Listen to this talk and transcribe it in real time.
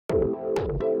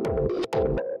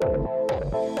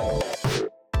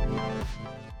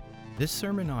This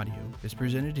sermon audio is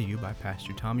presented to you by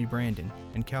Pastor Tommy Brandon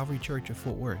and Calvary Church of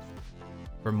Fort Worth.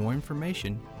 For more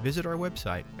information, visit our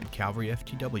website at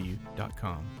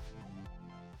calvaryftw.com.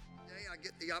 Today I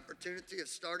get the opportunity of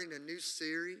starting a new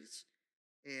series,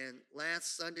 and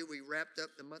last Sunday we wrapped up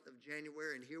the month of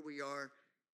January, and here we are,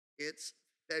 it's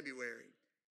February.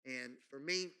 And for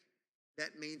me,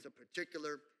 that means a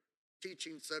particular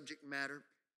teaching subject matter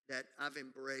that I've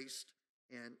embraced,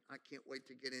 and I can't wait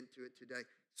to get into it today.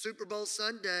 Super Bowl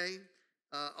Sunday,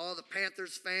 all the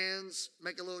Panthers fans,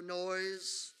 make a little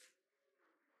noise.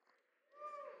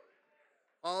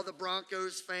 All the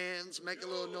Broncos fans, make a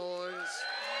little noise.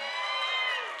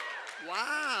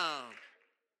 Wow.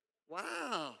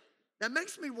 That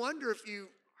makes me wonder if you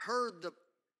heard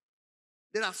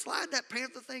did I slide that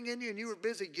Panther thing in you and you were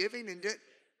busy giving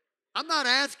I'm not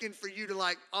asking for you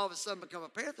to all of a sudden become a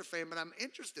Panther fan, but I'm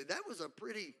interested. That was a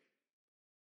pretty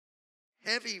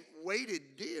heavy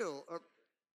weighted deal.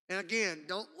 And again,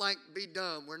 don't be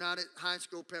dumb. We're not at high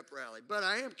school pep rally, but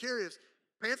I am curious.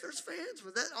 Panthers fans,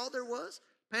 was that all there was?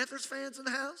 Panthers fans in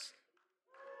the house?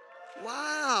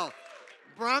 Wow.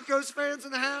 Broncos fans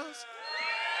in the house?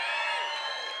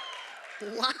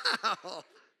 Wow.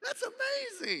 That's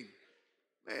amazing.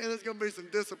 Man, there's going to be some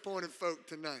disappointed folk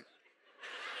tonight.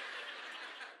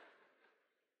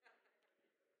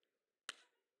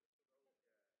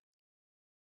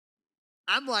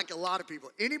 I'm like a lot of people.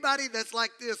 Anybody that's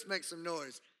like this, make some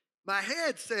noise. My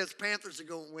head says Panthers are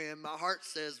going to win. My heart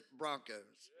says Broncos.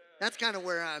 That's kind of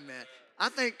where I'm at. I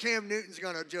think Cam Newton's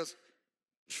going to just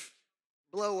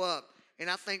blow up. And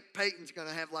I think Peyton's going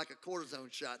to have a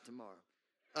cortisone shot tomorrow.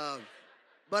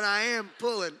 But I'm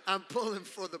pulling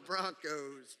for the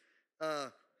Broncos. I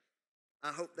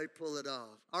hope they pull it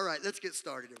off. All right, let's get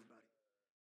started, everybody.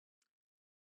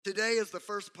 Today is the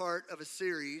first part of a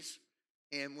series.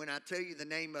 And when I tell you the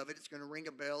name of it, it's going to ring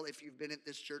a bell if you've been at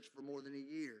this church for more than a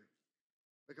year.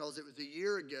 Because it was a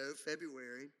year ago,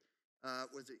 February,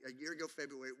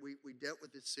 we dealt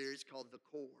with this series called The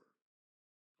Core.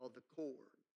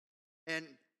 And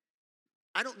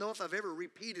I don't know if I've ever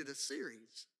repeated a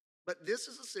series, but this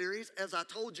is a series, as I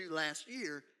told you last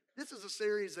year, this is a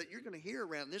series that you're going to hear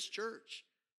around this church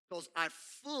because I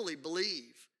fully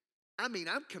believe, I'm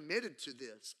committed to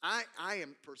this. I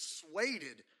am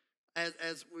persuaded,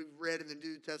 as we've read in the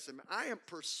New Testament, I am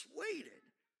persuaded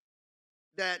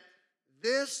that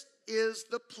this is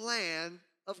the plan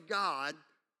of God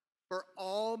for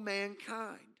all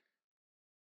mankind.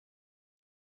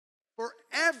 For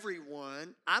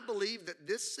everyone, I believe that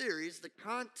this series, the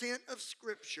content of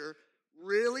Scripture,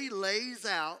 really lays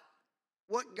out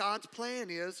what God's plan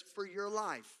is for your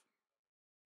life.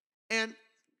 And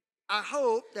I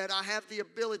hope that I have the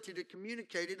ability to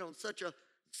communicate it on such a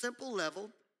simple level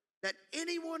that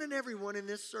anyone and everyone in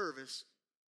this service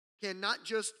can not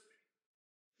just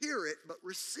hear it, but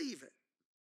receive it.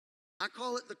 I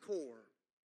call it the core.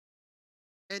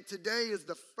 And today is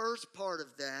the first part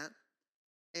of that.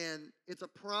 And it's a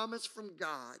promise from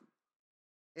God.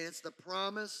 And it's the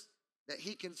promise that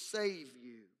He can save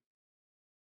you.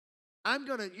 I'm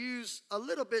going to use a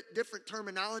little bit different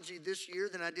terminology this year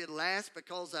than I did last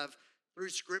because through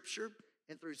Scripture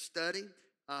and through study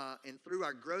and through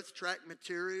our growth track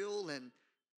material. And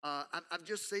I've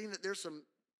just seen that there's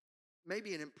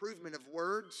maybe an improvement of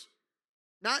words.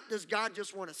 Not does God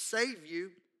just want to save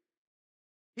you.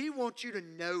 He wants you to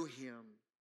know Him.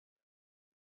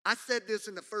 I said this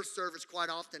in the first service quite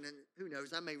often, and who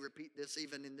knows, I may repeat this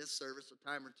even in this service a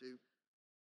time or two.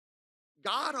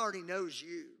 God already knows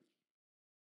you.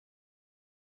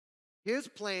 His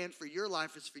plan for your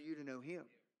life is for you to know Him.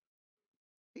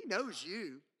 He knows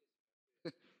you.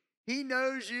 He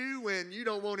knows you when you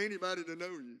don't want anybody to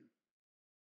know you.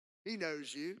 He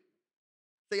knows you.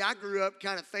 See, I grew up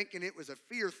kind of thinking it was a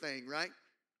fear thing, right?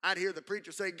 I'd hear the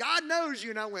preacher say, God knows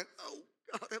you, and I went, oh,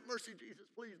 God, have mercy, Jesus,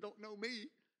 please don't know me.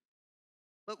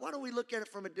 But why don't we look at it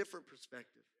from a different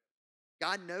perspective?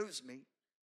 God knows me.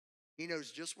 He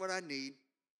knows just what I need.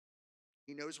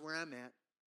 He knows where I'm at.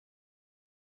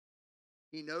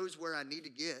 He knows where I need to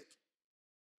get.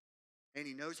 And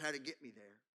He knows how to get me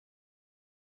there.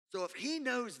 So if He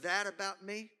knows that about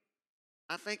me,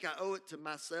 I think I owe it to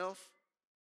myself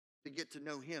to get to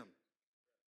know Him.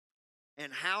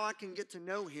 And how I can get to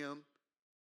know Him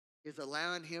is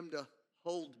allowing Him to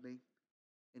hold me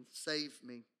and save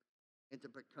me and to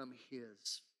become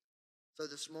His. So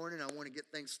this morning I want to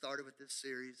get things started with this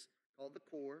series called The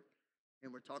Core,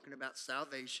 and we're talking about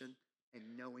salvation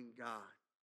and knowing God.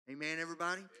 Amen,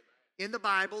 everybody? In the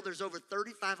Bible, there's over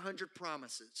 3,500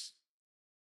 promises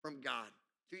from God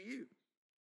to you.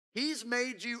 He's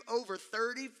made you over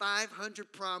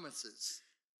 3,500 promises.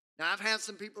 Now, I've had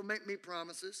some people make me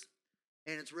promises,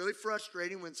 and it's really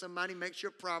frustrating when somebody makes you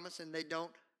a promise and they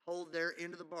don't hold their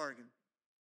end of the bargain.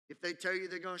 If they tell you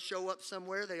they're going to show up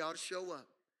somewhere, they ought to show up.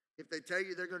 If they tell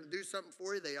you they're going to do something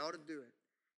for you, they ought to do it.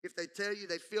 If they tell you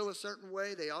they feel a certain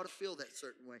way, they ought to feel that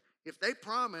certain way. If they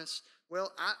promise,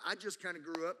 well, I just kind of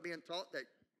grew up being taught that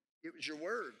it was your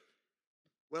word.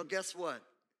 Well, guess what?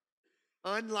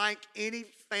 Unlike any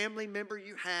family member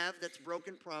you have that's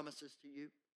broken promises to you,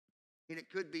 and it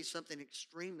could be something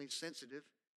extremely sensitive,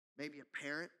 maybe a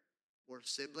parent or a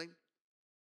sibling.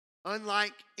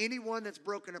 Unlike anyone that's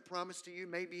broken a promise to you,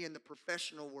 maybe in the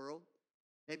professional world,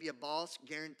 maybe a boss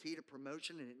guaranteed a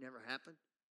promotion and it never happened,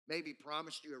 maybe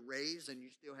promised you a raise and you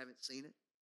still haven't seen it.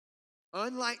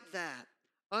 Unlike that,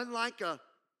 unlike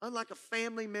a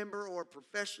family member or a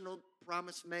professional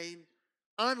promise made,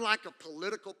 unlike a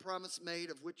political promise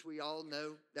made, of which we all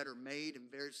know that are made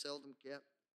and very seldom kept,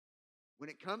 when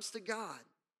it comes to God,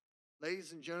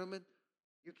 ladies and gentlemen,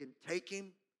 you can take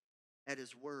him at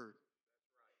his word.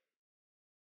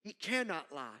 He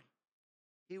cannot lie.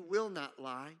 He will not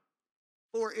lie.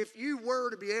 For if you were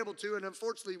to be able to, and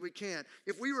unfortunately we can't,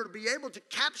 if we were to be able to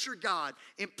capture God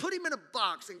and put him in a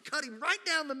box and cut him right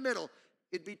down the middle,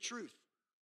 it'd be truth.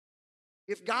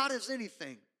 If God is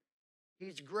anything,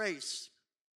 he's grace,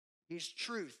 he's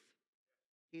truth,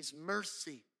 he's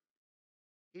mercy,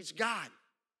 he's God.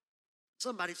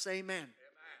 Somebody say amen. Amen.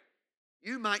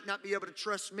 You might not be able to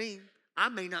trust me. I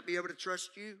may not be able to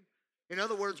trust you. In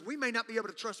other words, we may not be able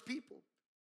to trust people.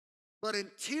 But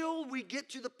until we get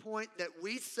to the point that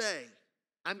we say,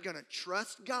 I'm going to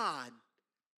trust God,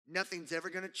 nothing's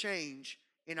ever going to change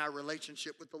in our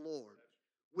relationship with the Lord.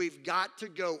 We've got to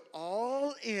go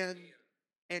all in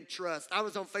and trust. I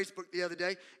was on Facebook the other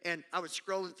day, and I was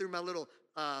scrolling through my little,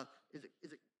 is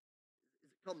it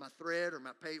called my thread or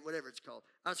my page, whatever it's called.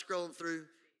 I was scrolling through,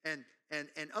 and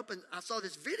I saw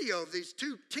this video of these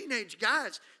two teenage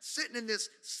guys sitting in this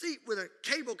seat with a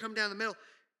cable come down the middle,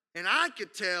 and I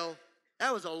could tell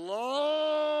that was a long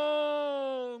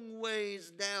ways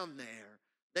down there.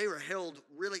 They were held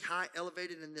really high,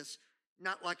 elevated in this,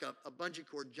 not like a bungee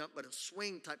cord jump, but a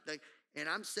swing type thing. And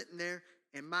I'm sitting there,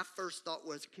 and my first thought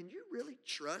was, can you really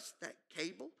trust that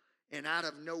cable? And out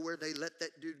of nowhere, they let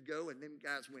that dude go, and them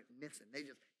guys went missing.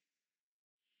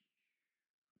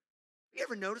 You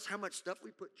ever notice how much stuff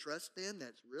we put trust in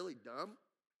that's really dumb?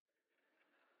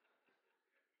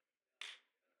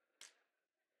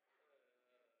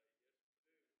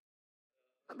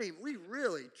 I mean, we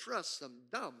really trust some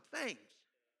dumb things.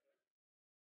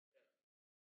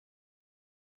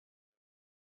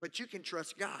 But you can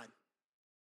trust God.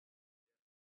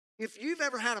 If you've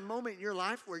ever had a moment in your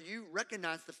life where you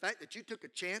recognize the fact that you took a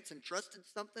chance and trusted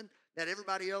something that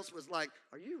everybody else was like,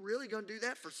 are you really going to do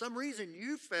that? For some reason,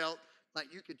 you felt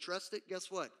like you could trust it. Guess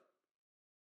what?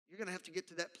 You're going to have to get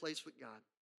to that place with God.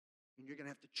 And you're going to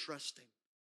have to trust him.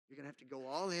 You're going to have to go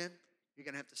all in. You're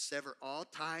going to have to sever all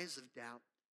ties of doubt.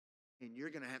 And you're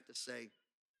going to have to say,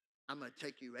 I'm going to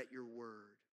take you at your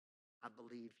word. I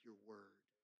believe your word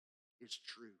is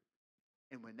true.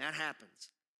 And when that happens,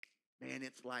 man,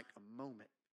 it's like a moment.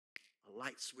 A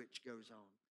light switch goes on.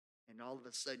 And all of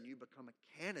a sudden you become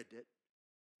a candidate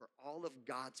for all of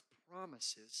God's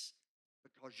promises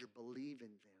because you're believing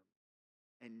them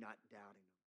and not doubting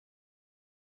them.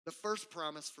 The first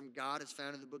promise from God is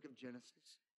found in the book of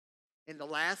Genesis. And the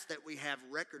last that we have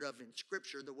record of in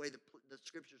Scripture, the way the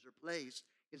Scriptures are placed,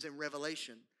 is in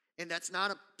Revelation. And that's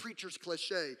not a preacher's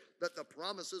cliche that the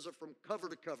promises are from cover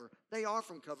to cover. They are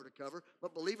from cover to cover,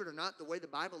 but believe it or not, the way the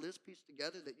Bible is pieced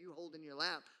together that you hold in your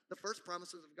lap, the first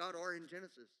promises of God are in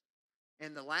Genesis.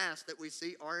 And the last that we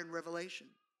see are in Revelation.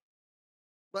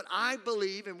 But I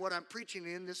believe in what I'm preaching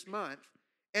in this month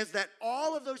is that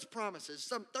all of those promises,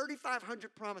 some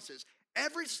 3,500 promises,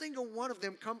 every single one of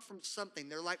them come from something.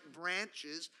 They're like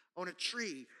branches on a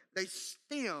tree. They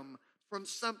stem from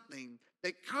something.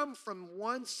 They come from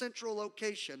one central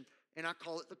location, and I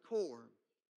call it the core.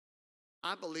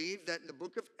 I believe that in the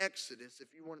book of Exodus,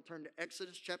 if you want to turn to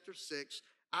Exodus chapter 6,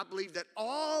 I believe that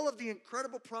all of the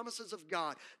incredible promises of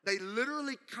God, they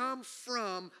literally come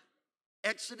from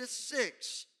Exodus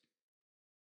 6.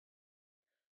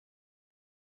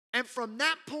 And from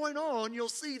that point on, you'll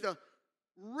see the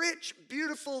rich,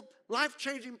 beautiful,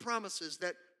 life-changing promises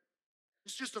that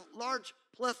it's just a large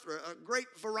plethora, a great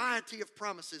variety of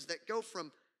promises that go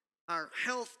from our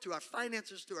health to our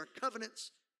finances to our covenants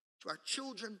to our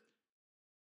children.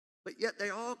 But yet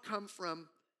they all come from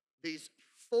these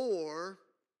 4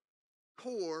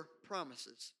 core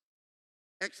promises.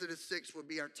 Exodus 6 will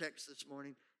be our text this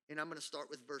morning, and I'm going to start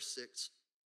with verse 6.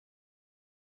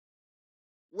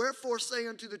 Wherefore say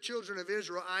unto the children of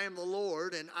Israel, I am the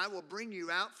Lord, and I will bring you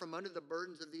out from under the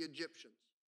burdens of the Egyptians.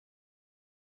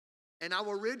 And I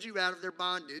will rid you out of their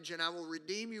bondage, and I will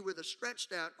redeem you with a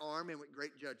stretched out arm and with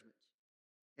great judgments.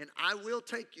 And I will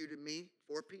take you to me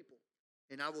for a people,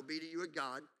 and I will be to you a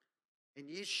God, and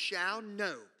ye shall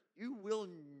know, you will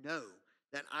know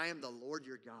that I am the Lord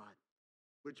your God,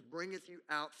 which bringeth you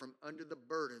out from under the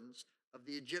burdens of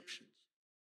the Egyptians.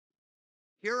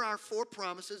 Here are our 4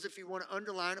 promises. If you want to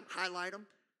underline them, highlight them.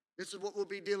 This is what we'll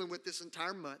be dealing with this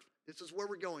entire month. This is where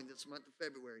we're going this month of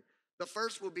February. The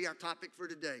first will be our topic for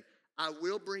today. I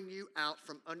will bring you out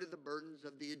from under the burdens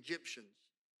of the Egyptians.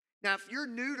 Now, if you're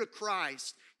new to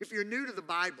Christ, if you're new to the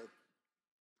Bible,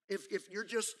 if you're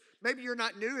just, maybe you're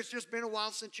not new, it's just been a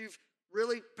while since you've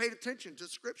really paid attention to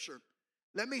Scripture.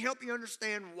 Let me help you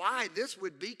understand why this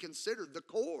would be considered the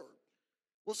core.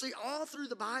 Well, see, all through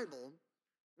the Bible,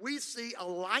 we see a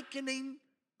likening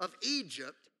of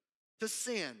Egypt to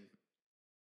sin.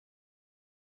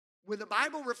 When the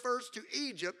Bible refers to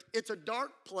Egypt, it's a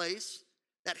dark place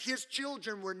that his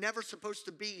children were never supposed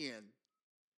to be in.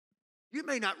 You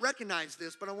may not recognize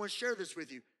this, but I want to share this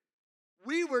with you.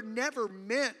 We were never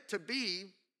meant to be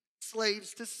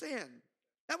slaves to sin.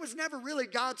 That was never really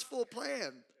God's full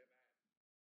plan.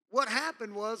 What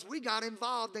happened was we got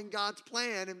involved in God's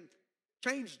plan and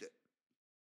changed it.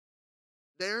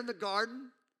 There in the Garden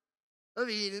of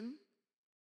Eden,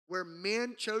 where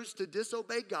men chose to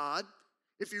disobey God,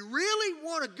 if you really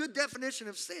want a good definition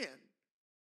of sin,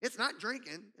 it's not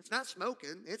drinking, it's not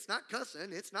smoking, it's not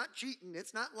cussing, it's not cheating,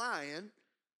 it's not lying.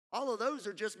 All of those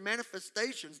are just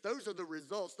manifestations. Those are the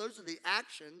results. Those are the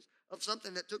actions of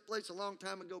something that took place a long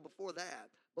time ago before that.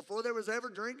 Before there was ever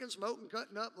drinking, smoking,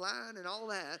 cutting up, lying, and all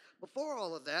that, before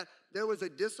all of that, there was a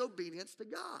disobedience to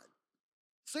God.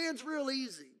 Sin's real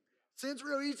easy. Sin's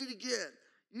real easy to get.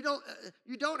 You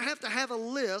don't have to have a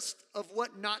list of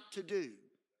what not to do.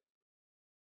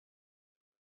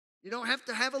 You don't have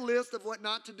to have a list of what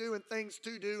not to do and things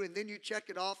to do, and then you check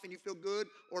it off and you feel good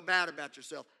or bad about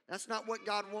yourself. That's not what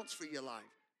God wants for your life.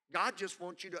 God just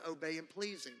wants you to obey and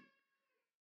please Him.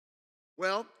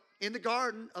 Well, in the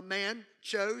garden, a man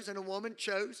chose and a woman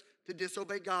chose to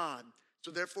disobey God. So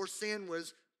therefore sin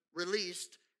was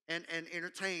released and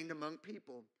entertained among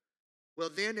people.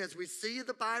 Well then, as we see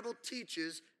the Bible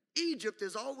teaches, Egypt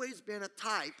has always been a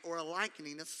type or a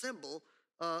likening, a symbol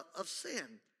of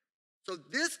sin. So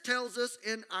this tells us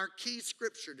in our key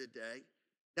scripture today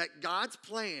that God's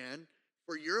plan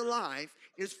for your life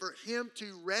is for Him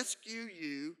to rescue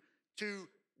you, to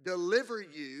deliver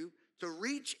you, to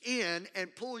reach in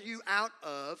and pull you out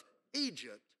of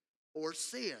Egypt or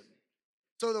sin.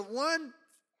 So the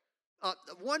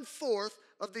 1/4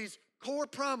 of these core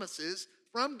promises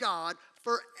from God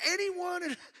for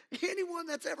anyone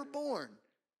that's ever born,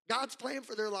 God's plan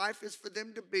for their life is for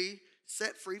them to be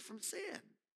set free from sin.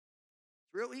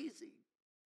 Real easy.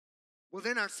 Well,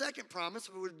 then our second promise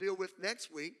we will deal with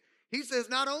next week. He says,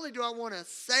 not only do I want to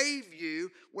save you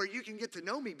where you can get to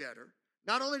know me better,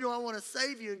 not only do I want to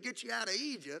save you and get you out of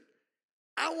Egypt,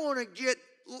 I want to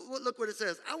look what it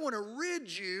says, I want to rid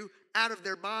you out of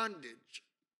their bondage.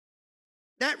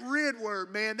 That rid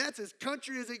word, man, that's as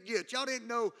country as it gets. Y'all didn't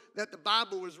know that the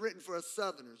Bible was written for us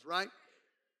Southerners, right?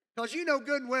 Because you know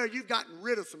good and well you've gotten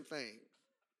rid of some things.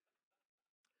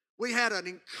 We had an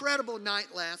incredible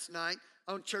night last night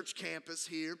on church campus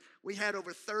here. We had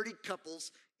over 30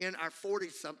 couples in our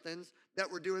 40-somethings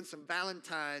that were doing some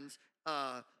Valentine's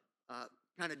kind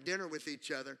of dinner with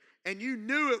each other. And you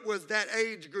knew it was that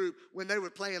age group when they were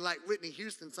playing like Whitney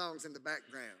Houston songs in the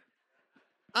background.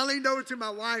 I leaned over to my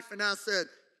wife and I said,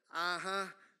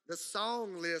 the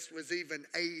song list was even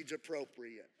age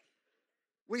appropriate.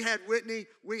 We had Whitney,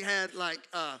 we had like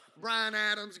Bryan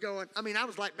Adams going. I mean, I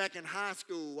was like back in high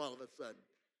school all of a sudden.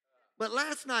 But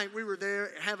last night we were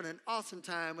there having an awesome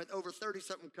time with over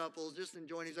 30-something couples, just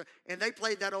enjoying each other. And they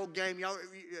played that old game. Y'all,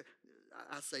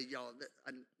 I say y'all,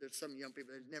 there's some young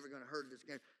people that's never going to heard of this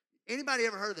game. Anybody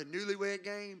ever heard of the newlywed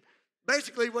game?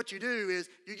 Basically what you do is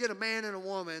you get a man and a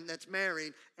woman that's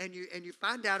married and you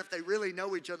find out if they really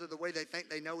know each other the way they think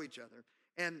they know each other.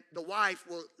 And the wife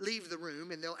will leave the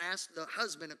room and they'll ask the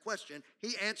husband a question.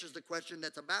 He answers the question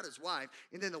that's about his wife.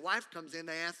 And then the wife comes in,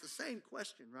 they ask the same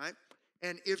question, right?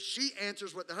 And if she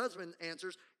answers what the husband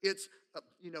answers, it's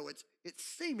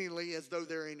seemingly as though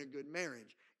they're in a good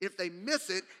marriage. If they miss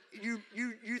it,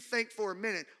 you think for a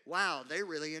minute, wow, they're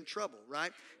really in trouble,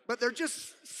 right? But they're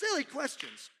just silly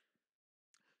questions.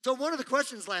 So one of the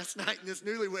questions last night in this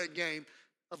newlywed game,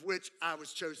 of which I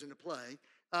was chosen to play,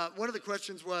 one of the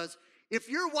questions was, if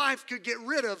your wife could get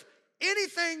rid of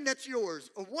anything that's yours,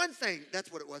 or one thing,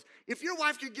 that's what it was. If your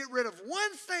wife could get rid of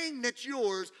one thing that's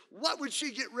yours, what would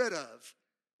she get rid of?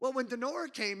 Well, when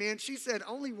Denora came in, she said,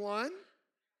 only one?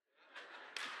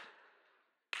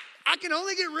 I can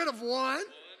only get rid of one?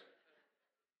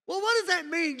 Well, what does that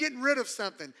mean, getting rid of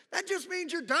something? That just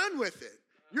means you're done with it.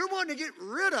 You're wanting to get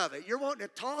rid of it. You're wanting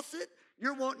to toss it.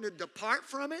 You're wanting to depart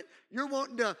from it. You're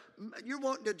wanting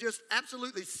to just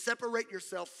absolutely separate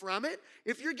yourself from it.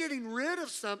 If you're getting rid of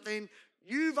something,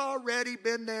 you've already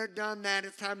been there, done that.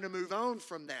 It's time to move on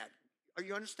from that. Are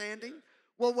you understanding?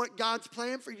 Well, what God's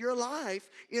plan for your life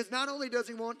is, not only does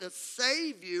he want to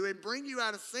save you and bring you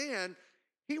out of sin,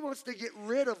 he wants to get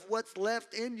rid of what's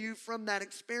left in you from that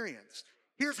experience.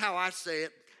 Here's how I say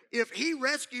it. If he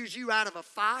rescues you out of a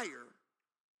fire,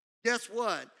 guess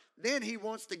what? Then he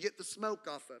wants to get the smoke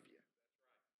off of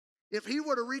you. If he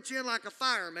were to reach in like a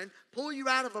fireman, pull you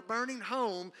out of a burning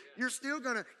home, your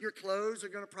clothes are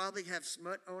going to probably have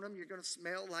smut on them. You're going to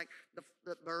smell like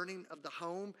the burning of the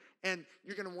home, and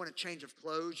you're going to want a change of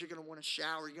clothes. You're going to want to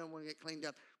shower. You're going to want to get cleaned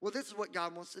up. Well, this is what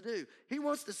God wants to do. He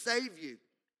wants to save you.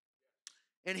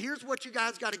 And here's what you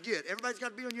guys got to get. Everybody's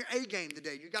got to be on your A game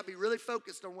today. You got to be really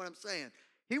focused on what I'm saying.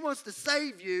 He wants to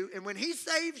save you, and when he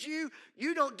saves you,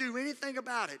 you don't do anything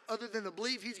about it other than to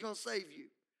believe he's going to save you.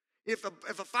 If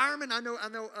a fireman, I know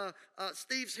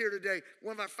Steve's here today,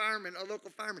 one of our firemen, a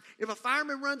local fireman. If a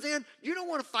fireman runs in, you don't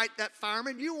want to fight that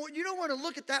fireman. You don't want to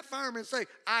look at that fireman and say,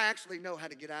 I actually know how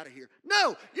to get out of here.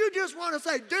 No, you just want to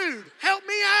say, dude, help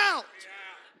me out.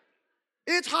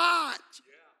 Yeah. It's hot.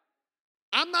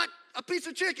 Yeah. I'm not a piece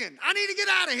of chicken. I need to get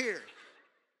out of here.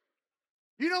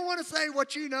 You don't want to say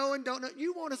what you know and don't know.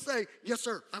 You want to say, yes,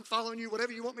 sir, I'm following you,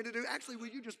 whatever you want me to do. Actually, will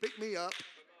you just pick me up?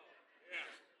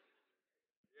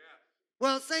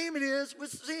 Well, same it is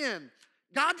with sin.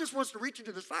 God just wants to reach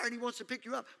into the fire and he wants to pick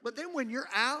you up. But then when you're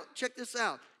out, check this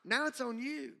out. Now it's on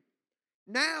you.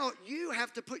 Now you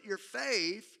have to put your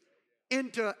faith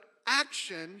into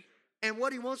action. And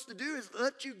what he wants to do is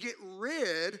let you get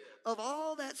rid of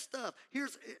all that stuff.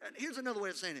 Here's another way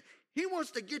of saying it. He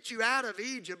wants to get you out of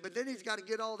Egypt, but then he's got to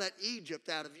get all that Egypt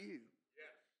out of you.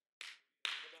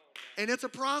 And it's a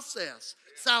process.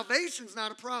 Salvation's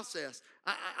not a process.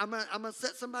 I'm gonna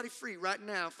set somebody free right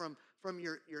now from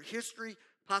your history.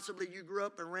 Possibly you grew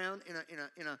up around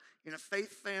in a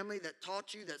faith family that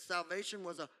taught you that salvation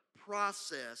was a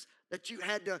process, that you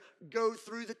had to go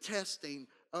through the testing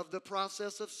of the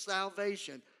process of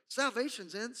salvation.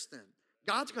 Salvation's instant.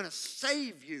 God's going to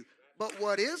save you. But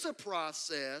what is a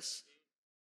process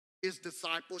is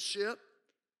discipleship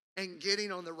and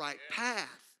getting on the right path.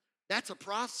 That's a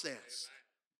process.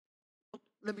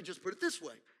 Let me just put it this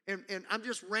way. And I'm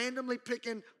just randomly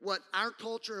picking what our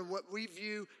culture and what we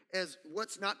view as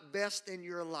what's not best in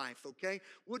your life, okay?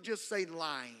 We'll just say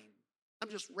lying. I'm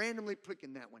just randomly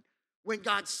picking that one. When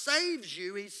God saves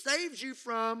you, he saves you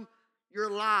from your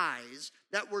lies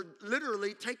that were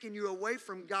literally taking you away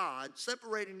from God,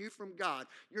 separating you from God.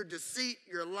 Your deceit,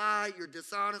 your lie, your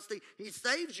dishonesty. He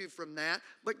saves you from that.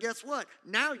 But guess what?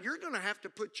 Now you're going to have to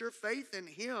put your faith in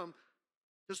him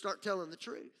to start telling the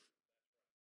truth.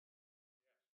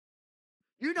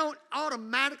 You don't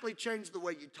automatically change the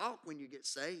way you talk when you get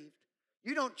saved.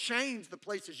 You don't change the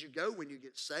places you go when you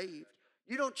get saved.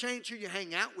 You don't change who you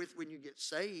hang out with when you get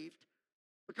saved,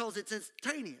 because it's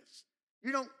instantaneous.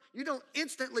 You don't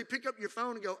instantly pick up your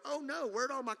phone and go, oh no, where'd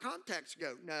all my contacts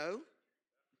go? No,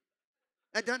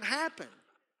 that doesn't happen.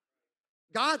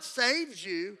 God saves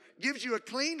you, gives you a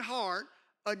clean heart,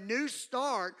 a new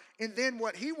start, and then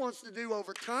what he wants to do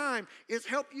over time is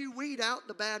help you weed out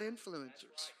the bad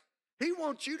influencers. He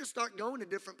wants you to start going to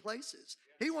different places.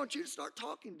 He wants you to start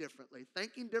talking differently,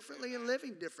 thinking differently, and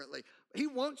living differently. He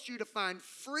wants you to find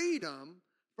freedom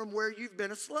from where you've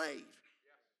been a slave.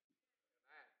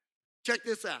 Check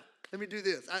this out. Let me do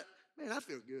this. I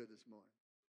feel good this morning.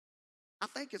 I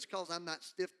think it's because I'm not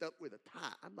stiffed up with a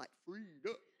tie. I'm like freed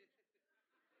up.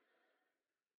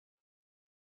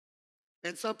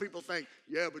 And some people think,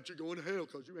 yeah, but you're going to hell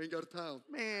because you ain't got a tie on.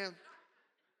 Man,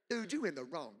 dude, you in the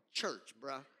wrong church,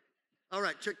 bro. All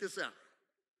right, check this out.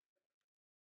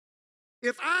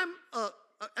 If I'm,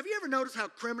 have you ever noticed how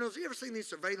criminals, you ever seen these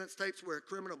surveillance tapes where a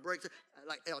criminal breaks,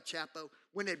 like El Chapo,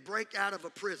 when they break out of a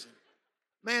prison?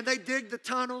 Man, they dig the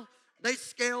tunnel, they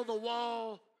scale the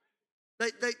wall, they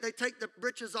take the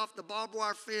britches off the barbed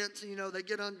wire fence, they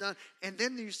get undone. And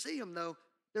then you see them, though,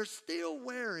 they're still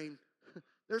wearing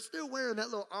that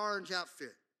little orange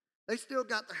outfit. They still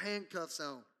got the handcuffs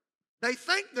on. They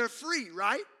think they're free,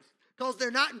 right? Because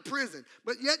they're not in prison.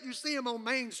 But yet you see them on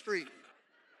Main Street.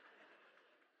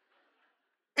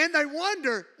 And they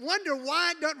wonder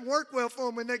why it doesn't work well for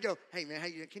them when they go, hey man,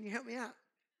 can you help me out?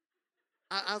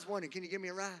 I was wondering, can you give me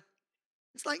a ride?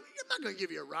 It's like, I'm not going to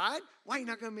give you a ride. Why are you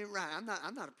not going to give me a ride?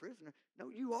 I'm not a prisoner. No,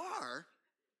 you are.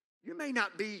 You may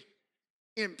not be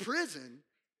in prison,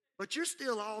 but you're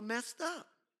still all messed up.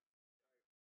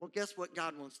 Well, guess what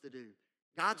God wants to do?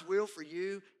 God's will for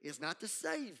you is not to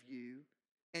save you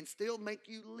and still make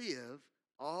you live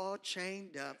all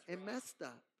chained up and messed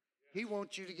up. He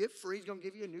wants you to get free. He's going to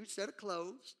give you a new set of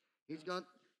clothes. He's going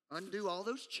to undo all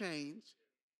those chains.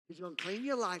 He's going to clean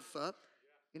your life up.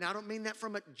 And I don't mean that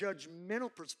from a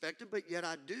judgmental perspective, but yet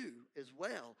I do as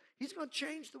well. He's going to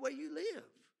change the way you live.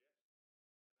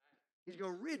 He's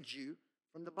going to rid you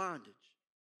from the bondage.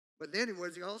 But then what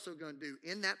is he also going to do?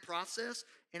 In that process,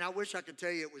 and I wish I could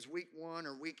tell you it was week 1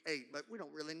 or week 8, but we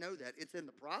don't really know that. It's in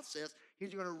the process.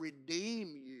 He's going to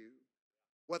redeem you.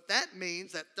 What that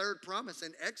means, that third promise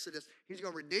in Exodus, he's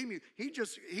going to redeem you.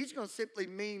 He's going to simply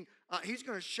mean, he's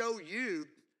going to show you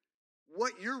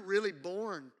what you're really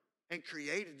born and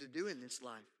created to do in this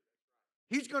life.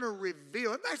 He's going to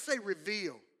reveal. Everybody say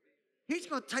reveal. He's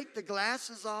going to take the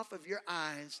glasses off of your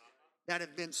eyes that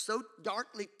have been so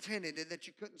darkly tinted and that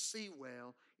you couldn't see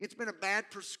well. It's been a bad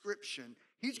prescription.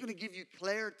 He's going to give you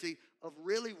clarity of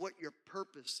really what your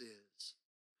purpose is.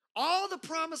 All the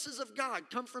promises of God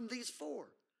come from these 4.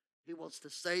 He wants to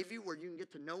save you where you can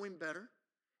get to know him better.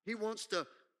 He wants to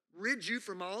rid you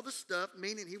from all the stuff,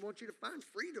 meaning he wants you to find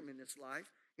freedom in this life.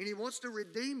 And he wants to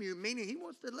redeem you, meaning he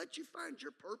wants to let you find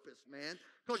your purpose, man.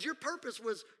 Because your purpose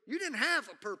was, you didn't have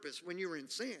a purpose when you were in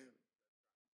sin.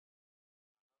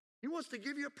 He wants to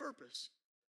give you a purpose.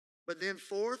 But then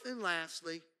fourth and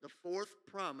lastly, the 4th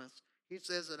promise, he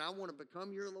says that I want to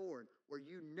become your Lord, where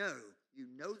you know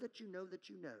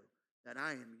that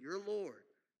I am your Lord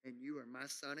and you are my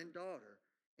son and daughter.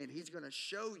 And he's going to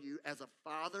show you, as a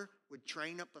father would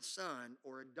train up a son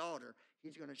or a daughter,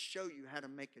 he's going to show you how to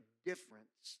make a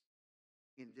difference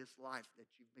in this life that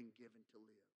you've been given to live.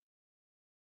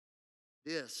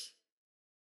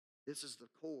 This is the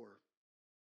core.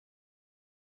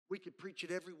 We could preach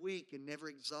it every week and never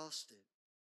exhaust it.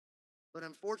 But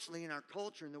unfortunately, in our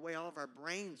culture and the way all of our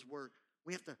brains work,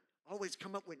 we have to always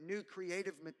come up with new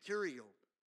creative material.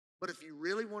 But if you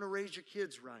really want to raise your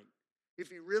kids right,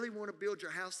 if you really want to build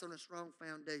your house on a strong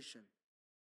foundation,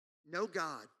 know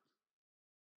God.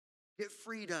 Get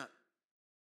freed up.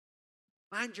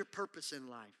 Find your purpose in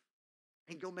life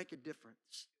and go make a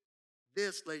difference.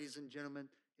 This, ladies and gentlemen,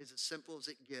 is as simple as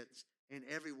it gets. And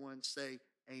everyone say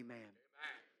amen.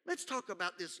 Let's talk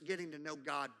about this getting to know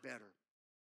God better.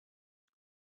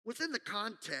 Within the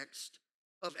context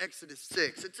of Exodus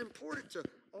 6, it's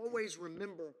always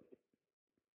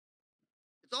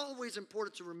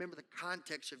important to remember the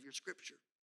context of your scripture.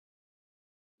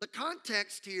 The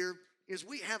context here is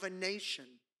we have a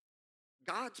nation,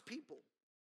 God's people,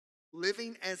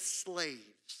 living as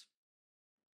slaves.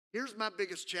 Here's my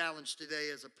biggest challenge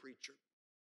today as a preacher.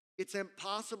 It's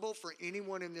impossible for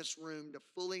anyone in this room to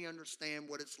fully understand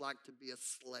what it's like to be a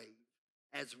slave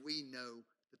as we know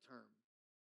the term.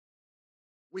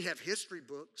 We have history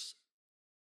books.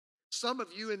 Some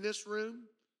of you in this room,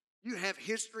 you have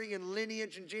history and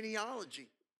lineage and genealogy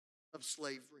of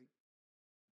slavery.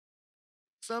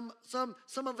 Some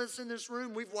of us in this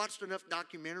room, we've watched enough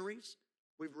documentaries,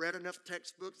 we've read enough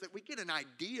textbooks that we get an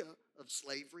idea of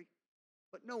slavery,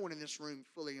 but no one in this room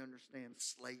fully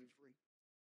understands slavery.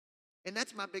 And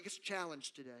that's my biggest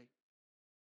challenge today.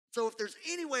 So if there's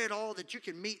any way at all that you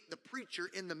can meet the preacher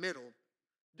in the middle,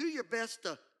 do your best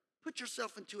to put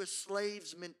yourself into a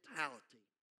slave's mentality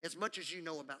as much as you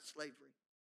know about slavery.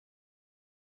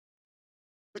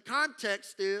 The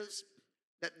context is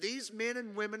that these men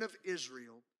and women of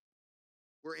Israel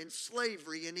were in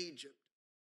slavery in Egypt.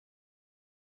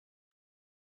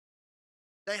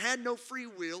 They had no free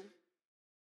will.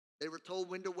 They were told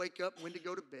when to wake up, when to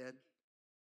go to bed.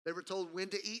 They were told when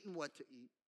to eat and what to eat.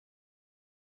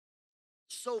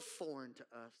 So foreign to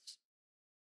us.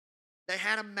 They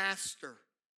had a master.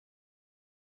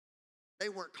 They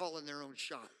weren't calling their own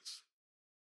shots.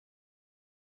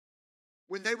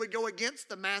 When they would go against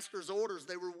the master's orders,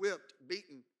 they were whipped,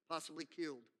 beaten, possibly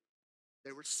killed.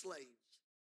 They were slaves.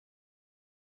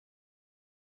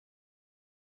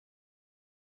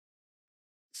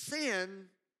 Sin,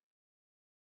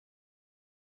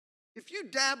 if you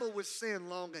dabble with sin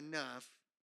long enough,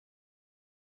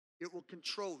 it will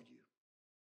control you.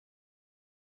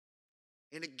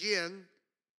 And again,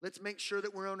 let's make sure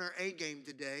that we're on our A game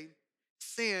today.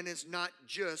 Sin is not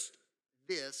just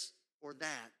this or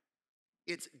that.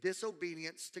 It's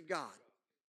disobedience to God.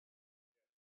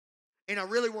 And I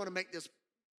really want to make this,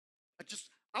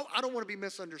 I don't want to be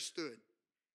misunderstood.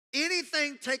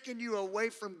 Anything taking you away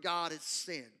from God is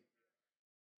sin.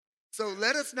 So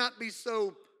let us not be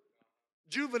so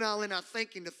juvenile in our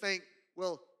thinking to think,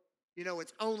 well,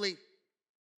 it's only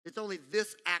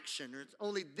this action, or it's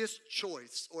only this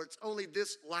choice, or it's only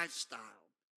this lifestyle.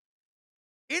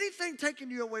 Anything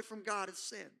taking you away from God is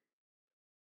sin.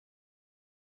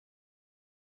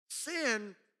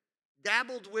 Sin,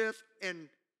 dabbled with and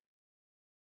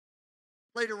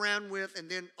played around with and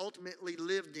then ultimately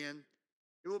lived in,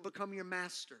 it will become your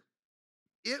master.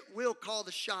 It will call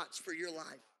the shots for your life.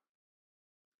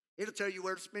 It'll tell you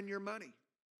where to spend your money.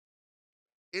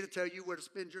 It'll tell you where to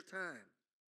spend your time.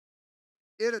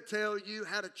 It'll tell you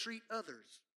how to treat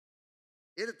others.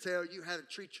 It'll tell you how to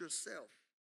treat yourself.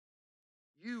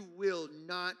 You will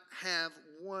not have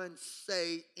one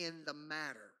say in the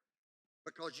matter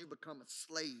because you become a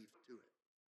slave to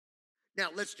it. Now,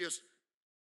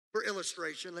 for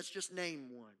illustration, let's just name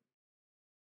one.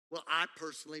 Well, I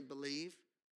personally believe,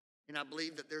 and I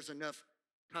believe that there's enough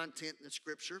content in the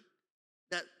scripture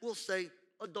that will say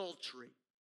adultery.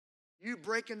 You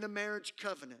breaking the marriage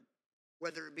covenant,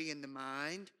 whether it be in the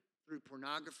mind through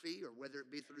pornography or whether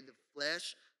it be through the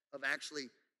flesh of actually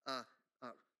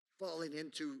falling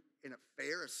into an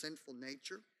affair, a sinful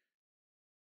nature.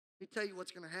 Let me tell you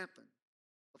what's going to happen.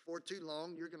 Before too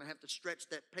long, you're going to have to stretch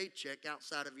that paycheck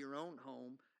outside of your own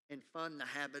home and fund the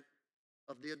habit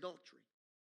of the adultery.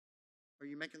 Are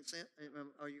you making sense?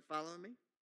 Are you following me?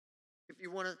 If you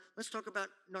want to, let's talk about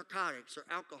narcotics or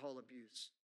alcohol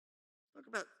abuse. Talk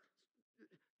about,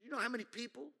 you know how many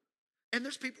people, and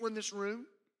there's people in this room,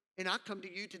 and I come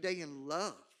to you today in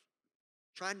love,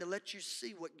 trying to let you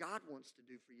see what God wants to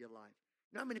do for your life.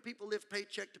 You know how many people live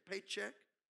paycheck to paycheck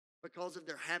because of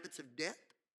their habits of debt,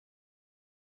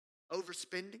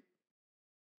 overspending?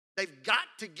 They've got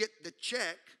to get the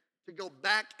check to go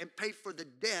back and pay for the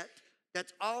debt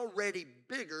that's already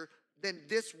bigger than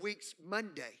this week's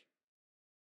Monday.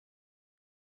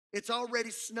 It's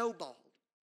already snowballed.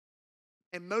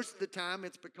 And most of the time,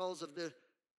 it's because of the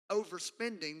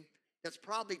overspending that's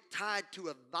probably tied to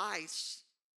a vice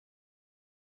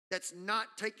that's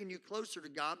not taking you closer to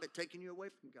God, but taking you away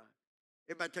from God.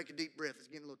 Everybody take a deep breath. It's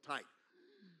getting a little tight.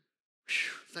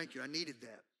 Whew, thank you. I needed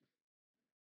that.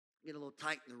 Getting a little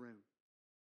tight in the room.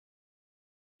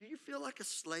 Do you feel like a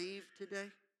slave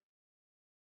today?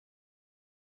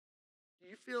 Do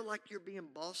you feel like you're being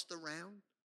bossed around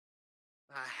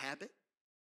by a habit,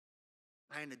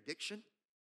 by an addiction,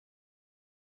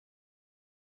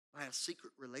 by a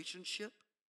secret relationship,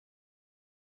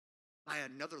 by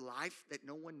another life that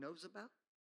no one knows about?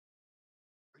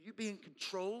 Are you being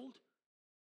controlled?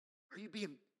 Are you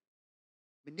being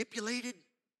manipulated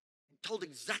and told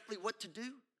exactly what to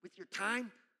do with your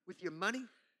time, with your money,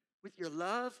 with your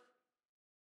love,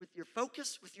 with your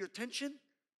focus, with your attention?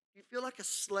 Do you feel like a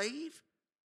slave?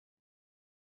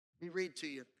 Let me read to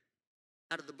you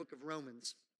out of the book of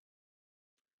Romans.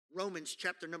 Romans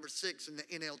chapter number 6 in the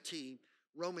NLT.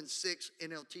 Romans 6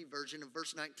 NLT version of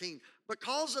verse 19.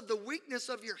 Because of the weakness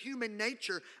of your human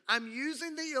nature, I'm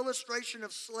using the illustration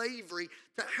of slavery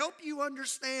to help you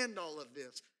understand all of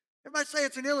this. Everybody say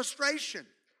it's an illustration.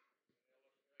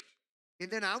 And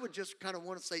then I would just kind of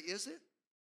want to say, is it?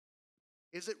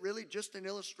 Is it really just an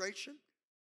illustration?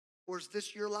 Or is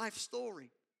this your life story?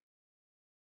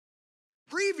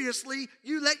 Previously,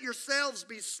 you let yourselves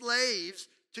be slaves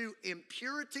to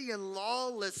impurity and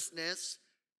lawlessness.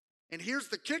 And here's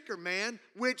the kicker, man,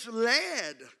 which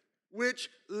led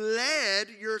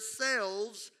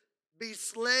yourselves be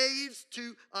slaves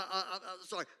to,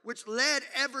 which led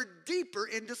ever deeper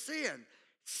into sin.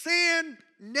 Sin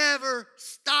never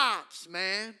stops,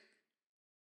 man.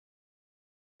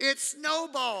 It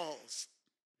snowballs.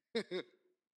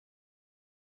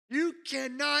 You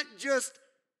cannot just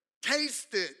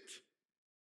taste it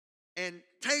and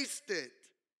taste it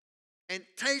and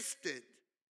taste it.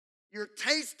 Your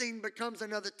tasting becomes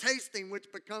another tasting,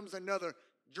 which becomes another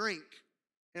drink.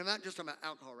 And I'm not just talking about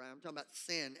alcohol, right? I'm talking about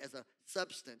sin as a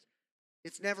substance.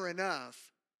 It's never enough,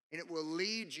 and it will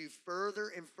lead you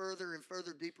further and further and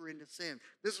further deeper into sin.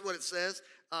 This is what it says.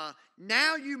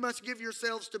 Now you must give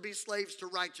yourselves to be slaves to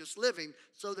righteous living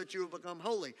so that you will become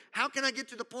holy. How can I get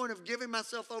to the point of giving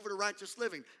myself over to righteous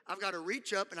living? I've got to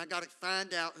reach up and I've got to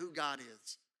find out who God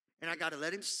is. And I got to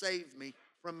let him save me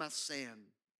from my sin.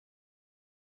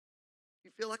 You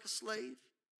feel like a slave?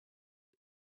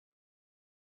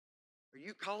 Are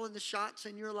you calling the shots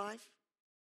in your life?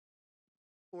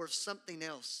 Or something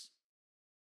else?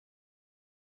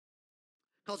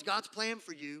 Because God's plan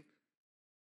for you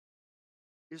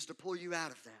is to pull you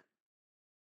out of that.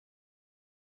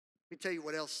 Let me tell you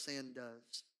what else sin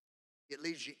does. It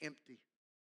leaves you empty.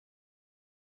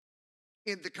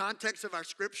 In the context of our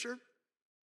scripture,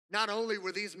 not only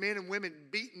were these men and women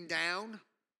beaten down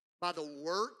by the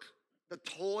work, the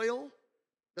toil,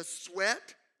 the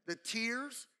sweat, the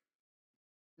tears,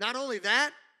 not only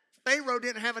that, Pharaoh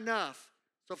didn't have enough.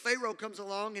 So Pharaoh comes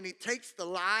along and he takes the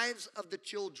lives of the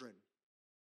children,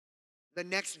 the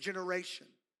next generation.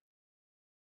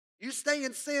 You stay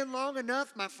in sin long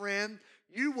enough, my friend,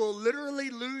 you will literally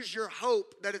lose your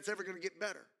hope that it's ever going to get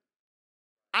better.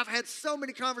 I've had so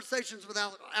many conversations with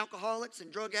alcoholics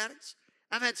and drug addicts.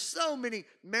 I've had so many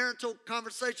marital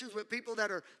conversations with people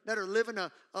that are living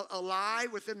a lie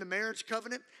within the marriage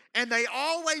covenant, and they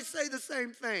always say the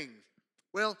same thing.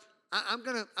 Well,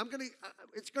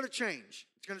 it's gonna change.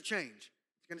 It's gonna change.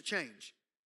 It's gonna change.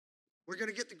 We're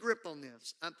gonna get the grip on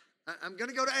this. I'm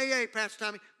gonna go to AA, Pastor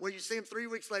Tommy. Well, you see him 3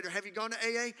 weeks later. Have you gone to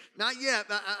AA? Not yet.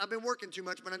 I've been working too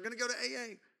much, but I'm gonna go to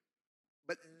AA.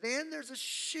 But then there's a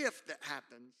shift that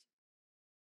happens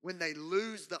when they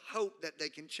lose the hope that they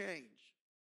can change.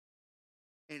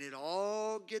 And it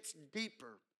all gets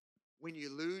deeper when you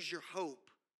lose your hope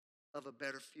of a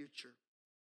better future.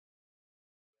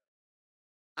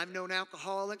 I've known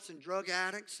alcoholics and drug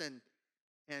addicts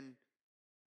and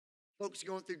folks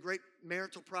going through great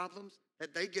marital problems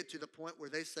that they get to the point where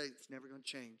they say it's never going to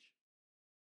change.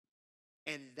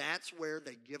 And that's where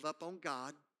they give up on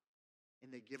God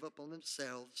and they give up on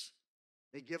themselves.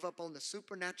 They give up on the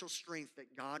supernatural strength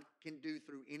that God can do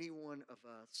through any one of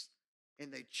us.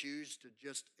 And they choose to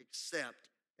just accept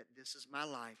that this is my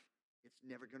life. It's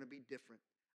never going to be different.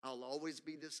 I'll always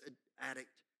be this addict.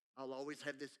 I'll always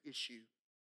have this issue.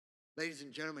 Ladies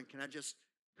and gentlemen, can I just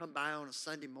come by on a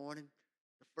Sunday morning,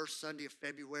 the first Sunday of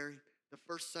February, the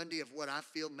first Sunday of what I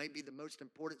feel may be the most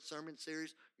important sermon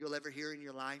series you'll ever hear in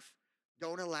your life?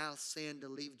 Don't allow sin to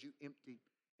leave you empty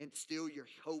and steal your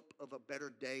hope of a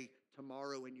better day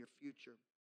tomorrow in your future.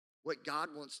 What God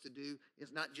wants to do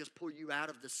is not just pull you out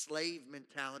of the slave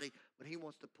mentality, but he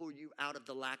wants to pull you out of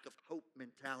the lack of hope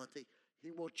mentality.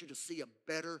 He wants you to see a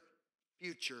better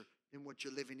future than what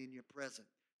you're living in your present.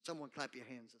 Someone clap your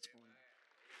hands this morning.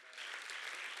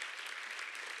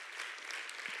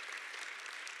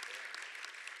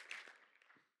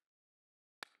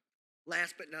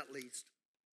 Last but not least,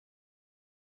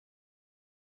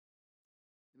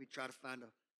 let me try to find a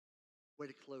way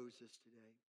to close this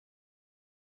today.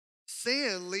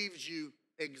 Sin leaves you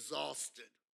exhausted.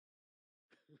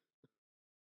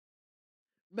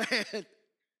 Man,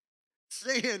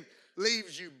 sin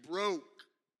leaves you broke.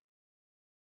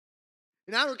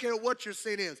 And I don't care what your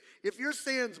sin is. If your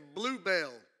sin's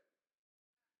Bluebell,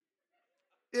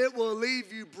 it will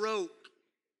leave you broke.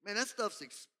 Man, that stuff's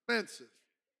expensive.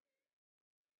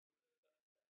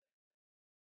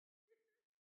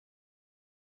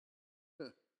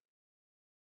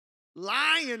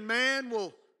 Lying, man,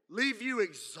 will leave you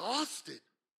exhausted.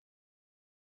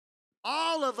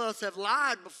 All of us have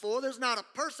lied before. There's not a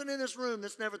person in this room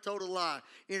that's never told a lie.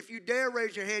 And if you dare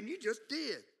raise your hand, you just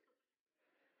did.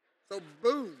 So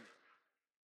boom.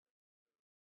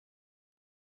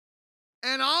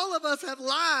 And all of us have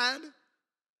lied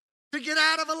to get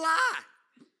out of a lie.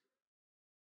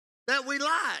 That we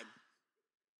lied.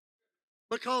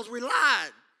 Because we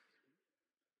lied.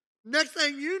 Next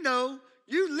thing you know,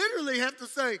 you literally have to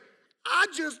say, I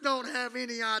just don't have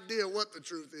any idea what the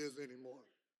truth is anymore.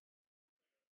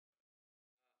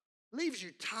 Leaves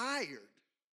you tired.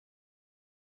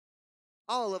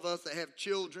 All of us that have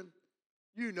children,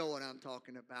 you know what I'm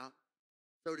talking about.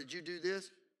 So did you do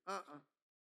this?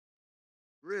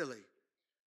 Really?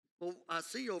 Well, I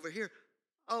see you over here.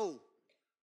 Oh,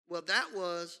 well, that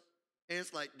was, and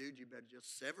it's like, dude, you better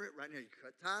just sever it right now. You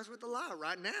cut ties with the lie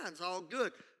right now. It's all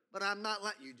good. But I'm not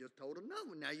like, you just told them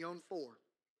no. Now you're on 4.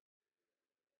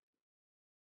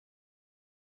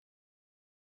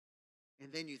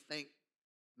 And then you think,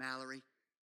 Mallory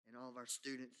and all of our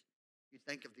students, you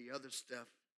think of the other stuff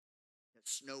that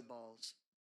snowballs.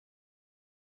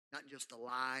 Not just a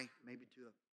lie, maybe to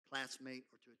a classmate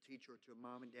or to a teacher or to a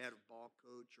mom and dad or ball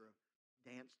coach or a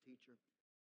dance teacher.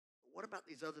 But what about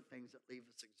these other things that leave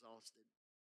us exhausted?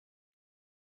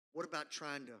 What about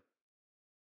trying to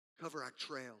cover our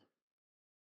trail?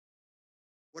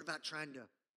 What about trying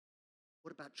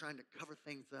to cover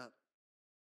things up?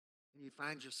 And you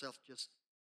find yourself just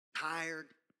tired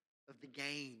of the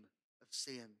game of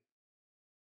sin.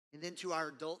 And then to our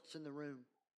adults in the room,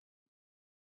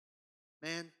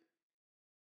 man,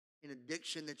 an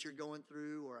addiction that you're going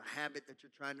through or a habit that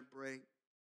you're trying to break,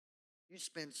 you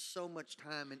spend so much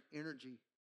time and energy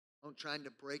on trying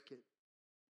to break it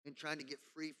and trying to get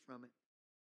free from it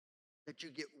that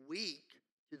you get weak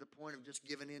to the point of just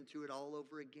giving in to it all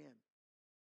over again.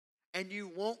 and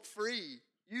you want free.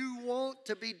 You want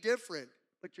to be different,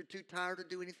 but you're too tired to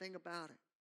do anything about it.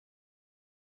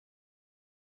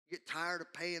 You get tired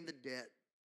of paying the debt,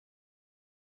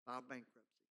 file bankruptcy.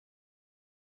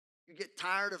 You get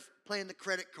tired of playing the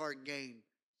credit card game,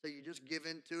 so you just give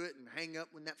into it and hang up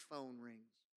when that phone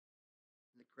rings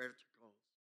and the creditor calls.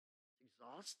 It's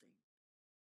exhausting.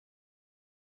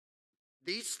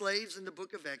 These slaves in the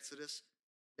book of Exodus,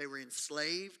 they were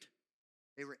enslaved,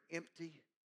 they were empty,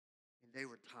 and they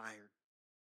were tired.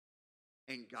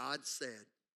 And God said,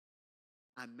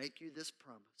 I make you this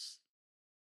promise.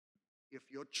 If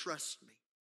you'll trust me,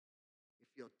 if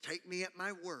you'll take me at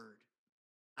my word,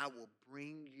 I will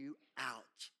bring you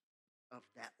out of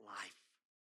that life.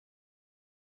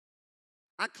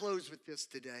 I close with this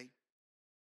today.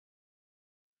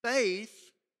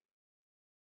 Faith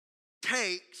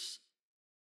takes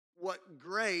what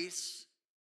grace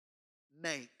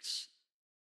makes.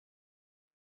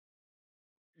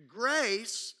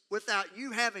 Grace, without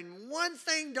you having one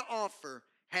thing to offer,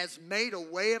 has made a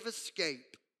way of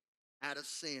escape out of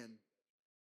sin.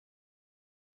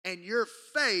 And your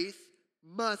faith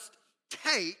must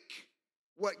take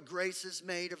what grace has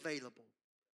made available.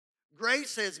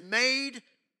 Grace has made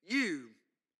you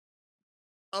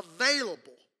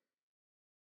available.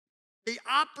 The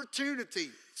opportunity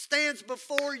stands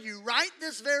before you right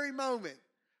this very moment.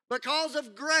 Because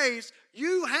of grace,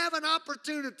 you have an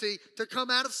opportunity to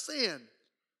come out of sin.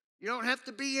 You don't have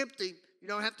to be empty. You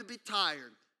don't have to be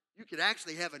tired. You could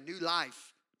actually have a new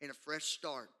life and a fresh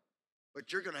start.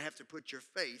 But you're going to have to put your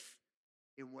faith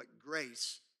in what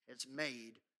grace has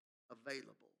made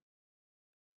available.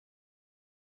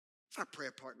 If our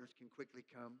prayer partners can quickly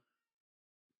come.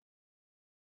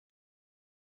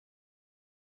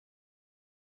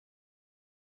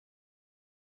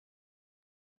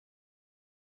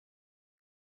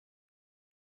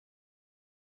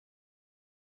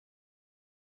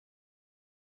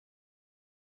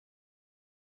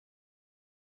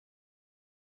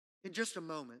 In just a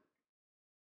moment,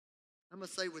 I'm going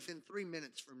to say within 3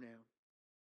 minutes from now,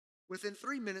 within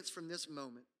 3 minutes from this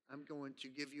moment, I'm going to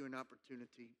give you an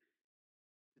opportunity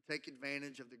to take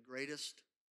advantage of the greatest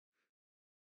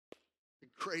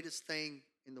thing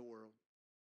in the world,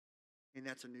 and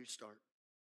that's a new start.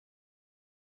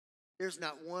 There's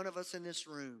not one of us in this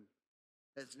room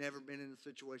that's never been in a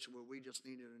situation where we just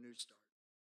needed a new start.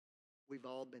 We've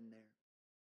all been there.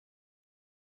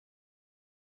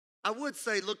 I would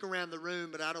say look around the room,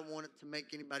 but I don't want it to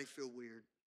make anybody feel weird.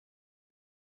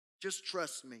 Just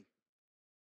trust me.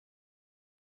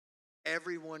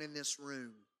 Everyone in this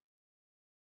room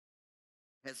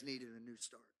has needed a new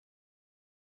start.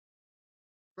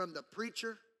 From the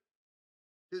preacher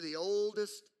to the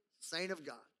oldest saint of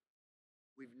God,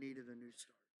 we've needed a new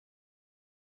start.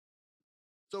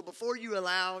 So before you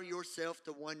allow yourself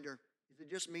to wonder, is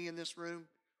it just me in this room?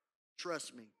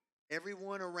 Trust me.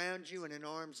 Everyone around you and in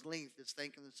arm's length is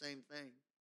thinking the same thing.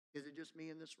 Is it just me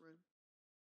in this room?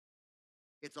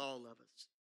 It's all of us.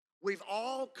 We've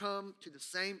all come to the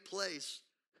same place,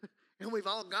 and we've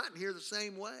all gotten here the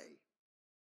same way.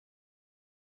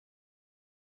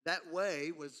 That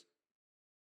way was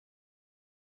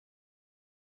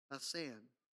a sin.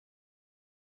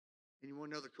 And you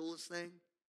want to know the coolest thing?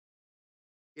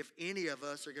 If any of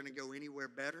us are going to go anywhere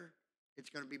better, it's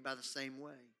going to be by the same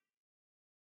way.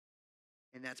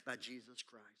 And that's by Jesus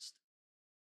Christ.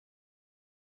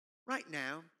 Right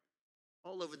now,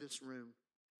 all over this room,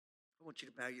 I want you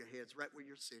to bow your heads right where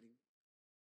you're sitting.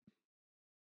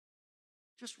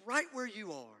 Just right where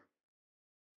you are.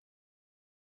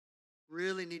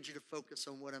 Really need you to focus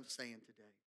on what I'm saying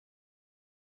today.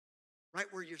 Right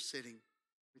where you're sitting,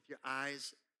 with your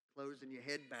eyes closed and your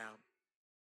head bowed.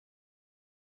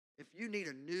 If you need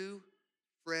a new,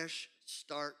 fresh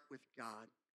start with God,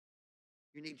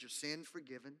 you need your sin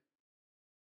forgiven.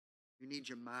 You need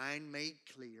your mind made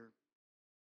clear.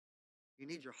 You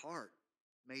need your heart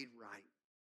made right.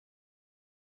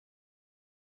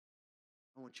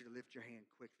 I want you to lift your hand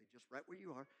quickly, just right where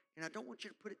you are. And I don't want you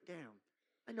to put it down.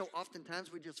 I know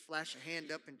oftentimes we just flash a hand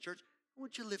up in church. I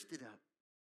want you to lift it up.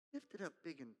 Lift it up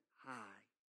big and high.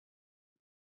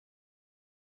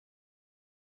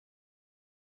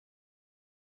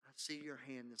 I see your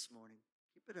hand this morning.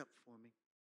 Keep it up for me.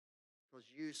 Because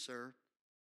you, sir,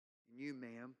 and you,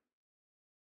 ma'am,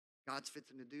 God's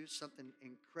fixing to do something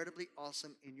incredibly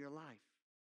awesome in your life.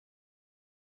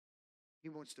 He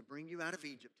wants to bring you out of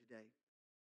Egypt today.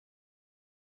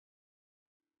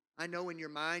 I know in your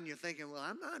mind you're thinking, well,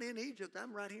 I'm not in Egypt.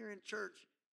 I'm right here in church.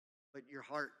 But your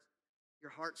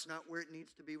heart's not where it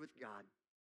needs to be with God.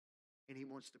 And He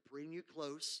wants to bring you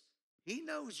close. He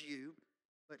knows you,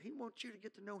 but he wants you to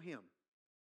get to know him.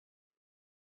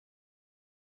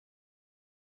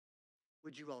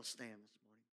 Would you all stand this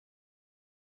morning?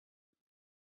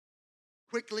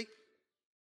 Quickly,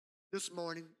 this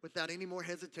morning, without any more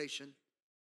hesitation,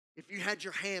 if you had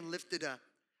your hand lifted up,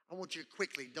 I want you to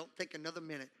quickly, don't take another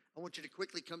minute, I want you to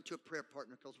quickly come to a prayer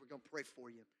partner because we're going to pray for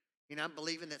you. And I'm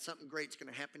believing that something great's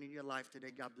going to happen in your life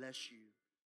today. God bless you.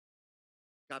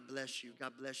 God bless you.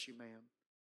 God bless you, ma'am.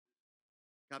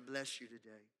 God bless you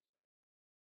today.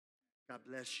 God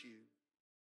bless you.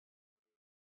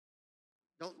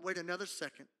 Don't wait another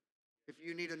second. If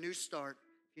you need a new start,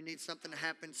 if you need something to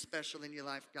happen special in your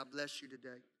life, God bless you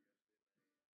today.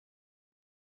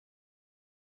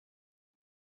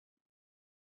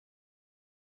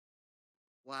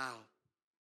 Wow.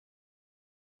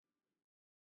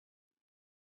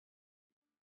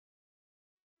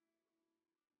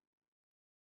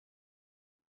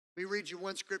 Let me read you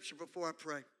one scripture before I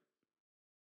pray.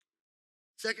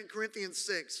 2 Corinthians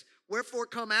 6. Wherefore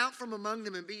come out from among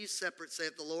them and be ye separate,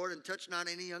 saith the Lord, and touch not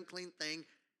any unclean thing.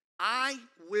 I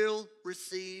will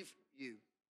receive you.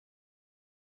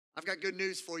 I've got good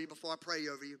news for you before I pray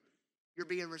over you. You're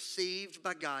being received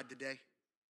by God today.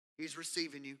 He's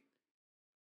receiving you.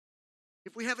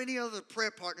 If we have any other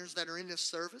prayer partners that are in this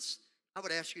service, I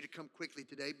would ask you to come quickly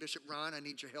today. Bishop Ron, I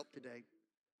need your help today.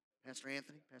 Pastor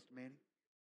Anthony, Pastor Manny.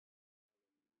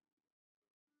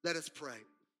 Let us pray.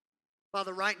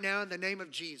 Father, right now in the name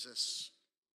of Jesus,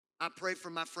 I pray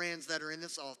for my friends that are in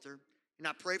this altar, and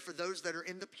I pray for those that are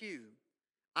in the pew.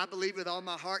 I believe with all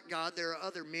my heart, God, there are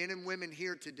other men and women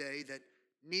here today that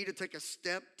need to take a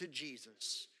step to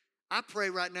Jesus. I pray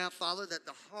right now, Father, that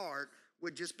the heart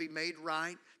would just be made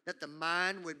right, that the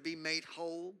mind would be made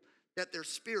whole, that their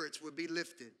spirits would be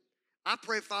lifted. I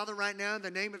pray, Father, right now in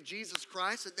the name of Jesus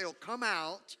Christ, that they'll come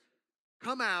out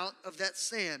of that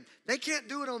sin. They can't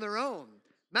do it on their own.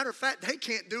 Matter of fact, they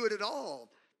can't do it at all.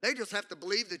 They just have to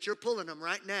believe that you're pulling them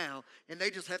right now, and they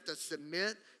just have to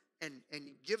submit and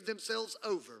give themselves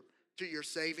over to your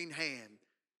saving hand.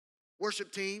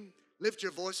 Worship team, lift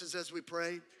your voices as we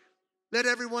pray. Let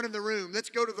everyone in the room, let's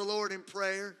go to the Lord in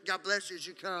prayer. God bless you as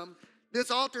you come. This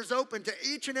altar's open to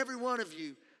each and every one of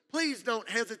you. Please don't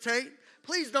hesitate.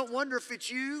 Please don't wonder if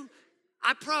it's you.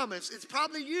 I promise, it's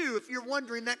probably you if you're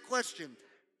wondering that question.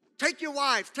 Take your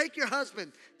wife, take your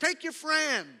husband, take your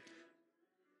friend.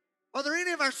 Are there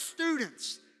any of our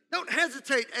students? Don't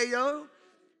hesitate, AO.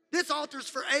 This altar's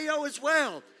for AO as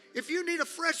well. If you need a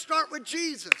fresh start with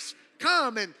Jesus,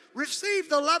 come and receive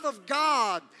the love of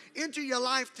God into your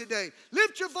life today.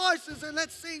 Lift your voices and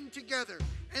let's sing together.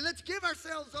 And let's give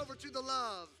ourselves over to the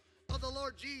love of the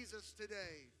Lord Jesus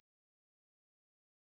today.